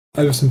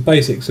over some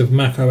basics of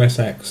Mac OS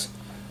X.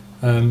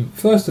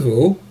 First of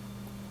all,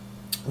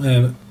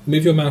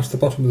 move your mouse to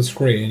the bottom of the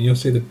screen and you'll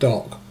see the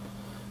dock.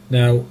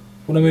 Now,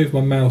 when I move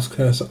my mouse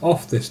cursor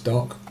off this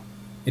dock,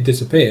 it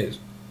disappears.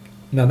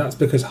 Now that's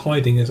because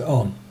hiding is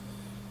on.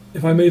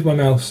 If I move my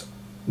mouse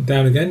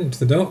down again into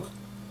the dock,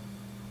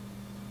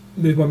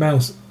 move my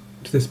mouse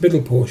to this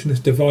middle portion, this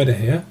divider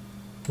here,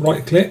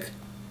 right click,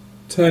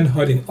 turn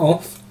hiding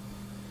off,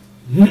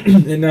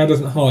 it now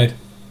doesn't hide.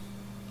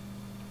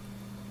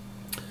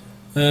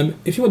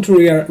 If you want to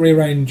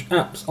rearrange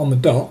apps on the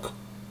dock,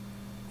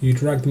 you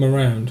drag them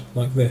around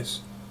like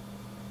this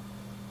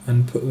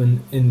and put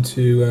them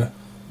into a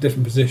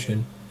different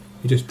position.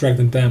 You just drag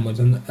them downwards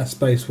and a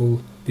space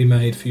will be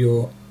made for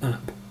your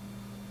app.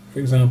 For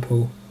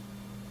example,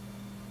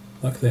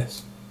 like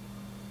this.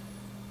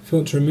 If you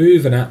want to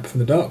remove an app from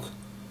the dock,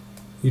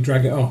 you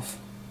drag it off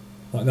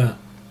like that.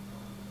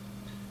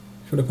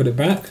 If you want to put it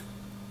back,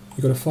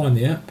 you've got to find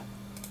the app,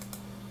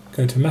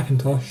 go to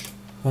Macintosh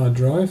hard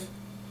drive,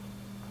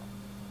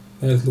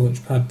 there's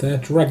Launchpad there,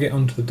 drag it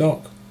onto the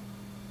dock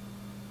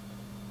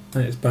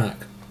and it's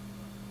back.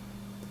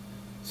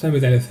 Same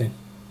with anything.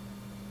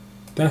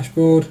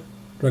 Dashboard,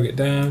 drag it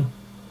down,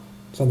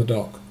 it's on the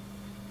dock.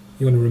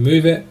 You want to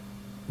remove it,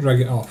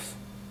 drag it off.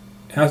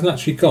 It hasn't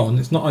actually gone,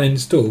 it's not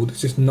uninstalled, it's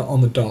just not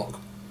on the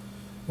dock,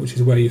 which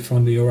is where you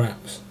find your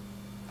apps.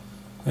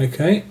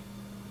 Okay,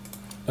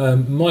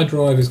 my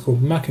drive is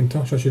called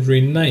Macintosh, I should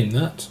rename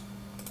that.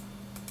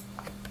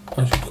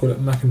 I should call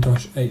it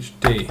Macintosh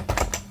HD,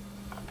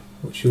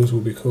 which yours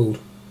will be called.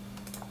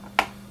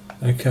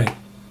 Okay.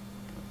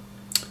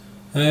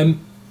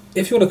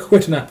 If you want to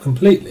quit an app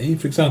completely,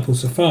 for example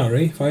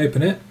Safari, if I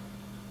open it,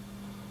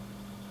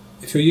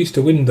 if you're used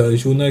to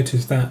Windows, you'll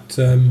notice that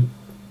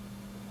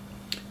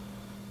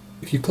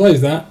if you close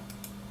that,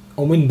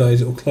 on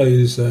Windows it will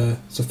close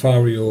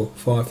Safari or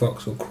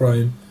Firefox or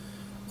Chrome.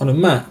 On a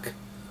Mac,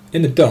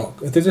 in the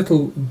dock, if there's a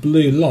little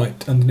blue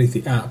light underneath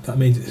the app, that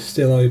means it's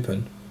still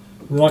open.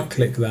 Right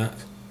click that,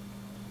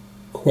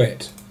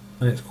 quit,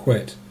 and it's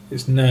quit.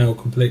 It's now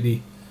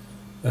completely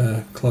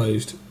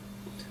closed.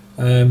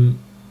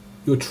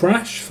 Your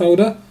trash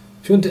folder,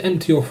 if you want to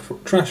empty your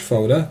trash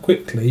folder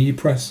quickly, you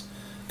press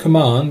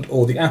Command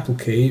or the Apple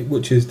key,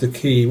 which is the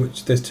key,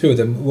 which there's two of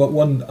them,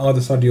 one either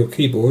side of your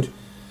keyboard.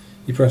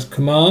 You press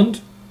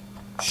Command,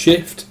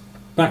 Shift,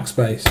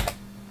 Backspace,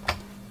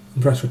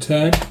 and press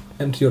Return,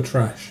 empty your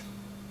trash.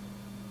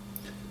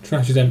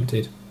 Trash is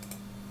emptied.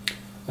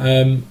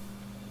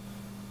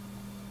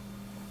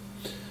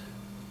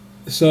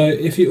 So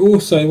if you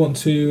also want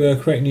to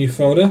create a new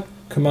folder,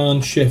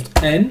 Command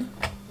Shift N,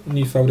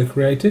 new folder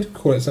created,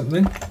 call it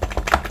something.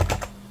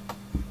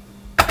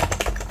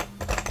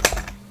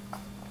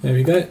 There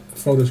we go,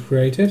 folder's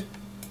created.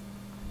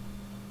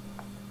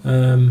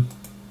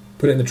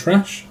 Put it in the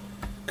trash,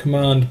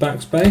 Command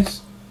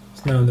Backspace,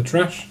 it's now in the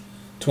trash.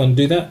 To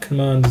undo that,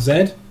 Command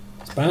Z,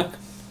 it's back.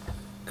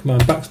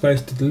 Command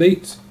Backspace to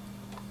delete.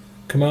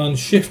 Command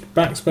Shift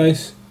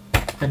Backspace,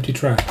 empty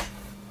trash.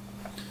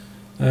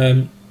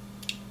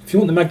 If you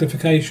want the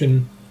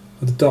magnification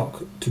of the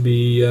dock to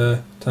be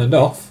turned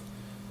off,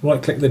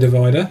 right click the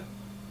divider,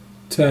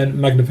 turn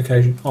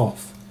magnification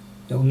off.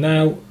 It will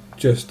now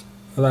just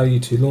allow you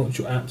to launch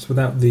your apps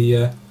without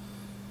the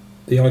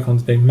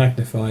icons being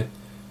magnified.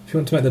 If you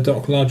want to make the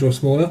dock larger or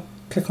smaller,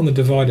 click on the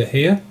divider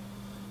here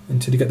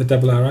until you get the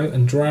double arrow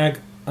and drag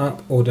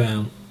up or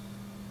down.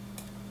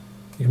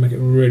 You can make it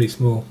really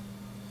small.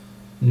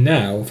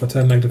 Now if I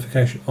turn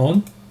magnification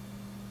on,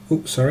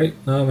 oops sorry,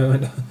 no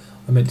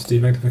I meant to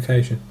do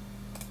magnification.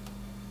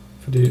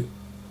 If I do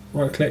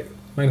right click,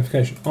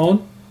 magnification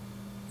on,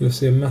 you'll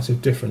see a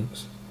massive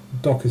difference. The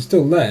dock is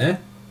still there,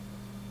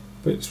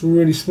 but it's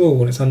really small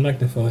when it's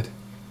unmagnified.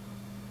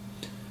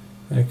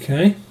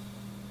 Okay,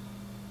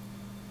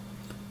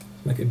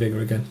 let's make it bigger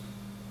again.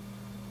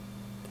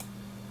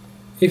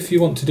 If you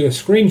want to do a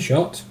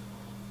screenshot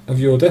of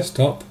your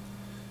desktop,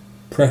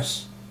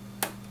 press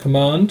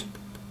Command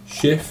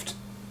Shift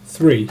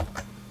 3.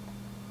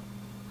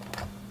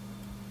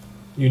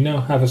 You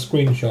now have a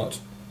screenshot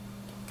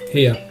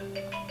here.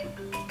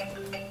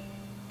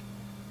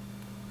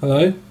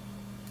 Hello?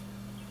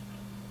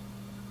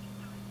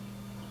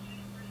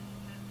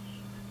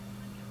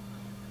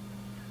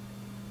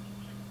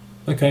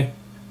 Okay,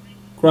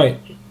 great.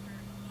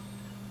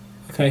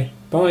 Okay,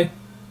 bye.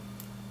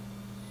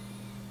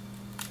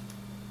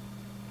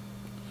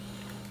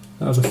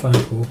 That was a phone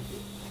call.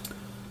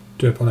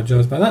 Do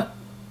apologise about that.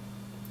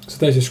 So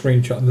there's a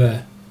screenshot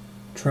there.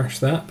 Trash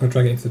that by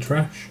dragging it into the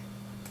trash.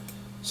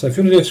 So if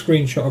you want to do a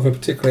screenshot of a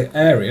particular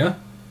area,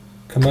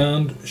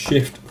 Command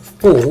Shift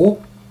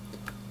 4.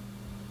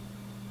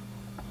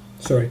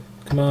 Sorry,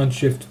 Command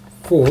Shift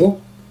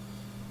 4.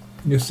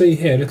 And you'll see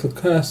here a little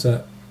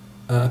cursor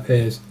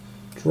appears.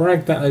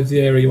 Drag that over the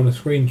area you want to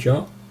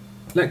screenshot.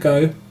 Let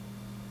go,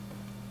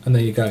 and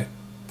there you go.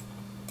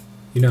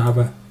 You now have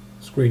a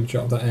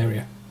screenshot of that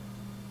area.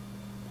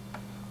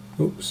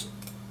 Oops.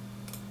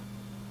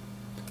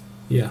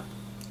 Yeah,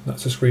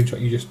 that's a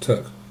screenshot you just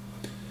took.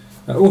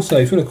 Also,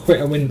 if you want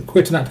to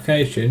quit an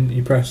application,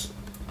 you press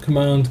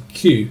Command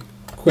Q,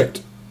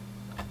 quit.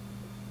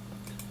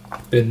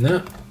 Bin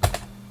that.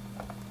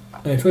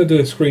 And if you want to do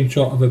a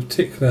screenshot of a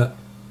particular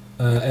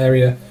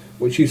area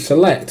which you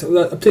select,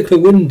 a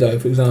particular window,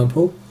 for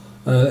example,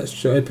 let's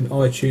just open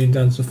iTunes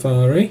and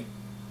Safari.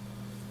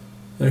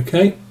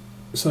 Okay,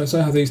 so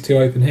I have these two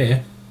open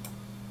here.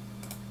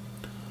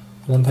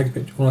 I want to take a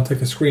picture. I want to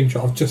take a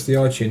screenshot of just the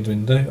iTunes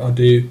window. I'll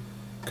do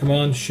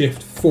Command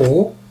Shift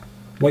 4.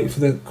 Wait for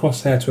the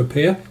crosshair to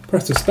appear.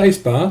 Press the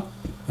spacebar.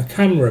 A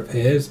camera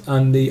appears,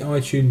 and the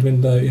iTunes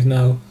window is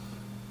now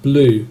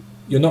blue.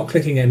 You're not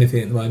clicking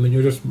anything at the moment.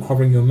 You're just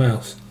hovering your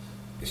mouse.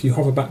 If you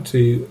hover back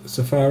to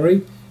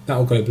Safari, that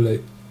will go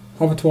blue.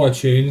 Hover to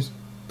iTunes.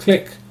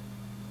 Click.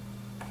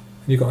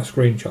 And you've got a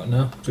screenshot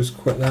now. Just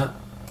quit that.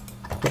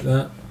 Quit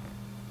that.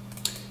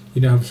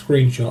 You now have a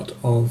screenshot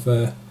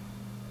of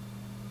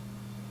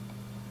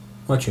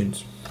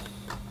iTunes.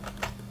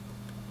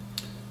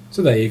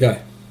 So there you go.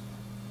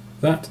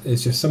 That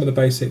is just some of the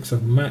basics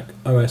of Mac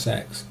OS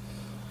X.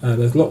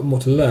 There's a lot more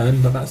to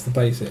learn, but that's the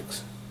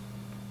basics.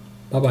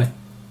 Bye bye.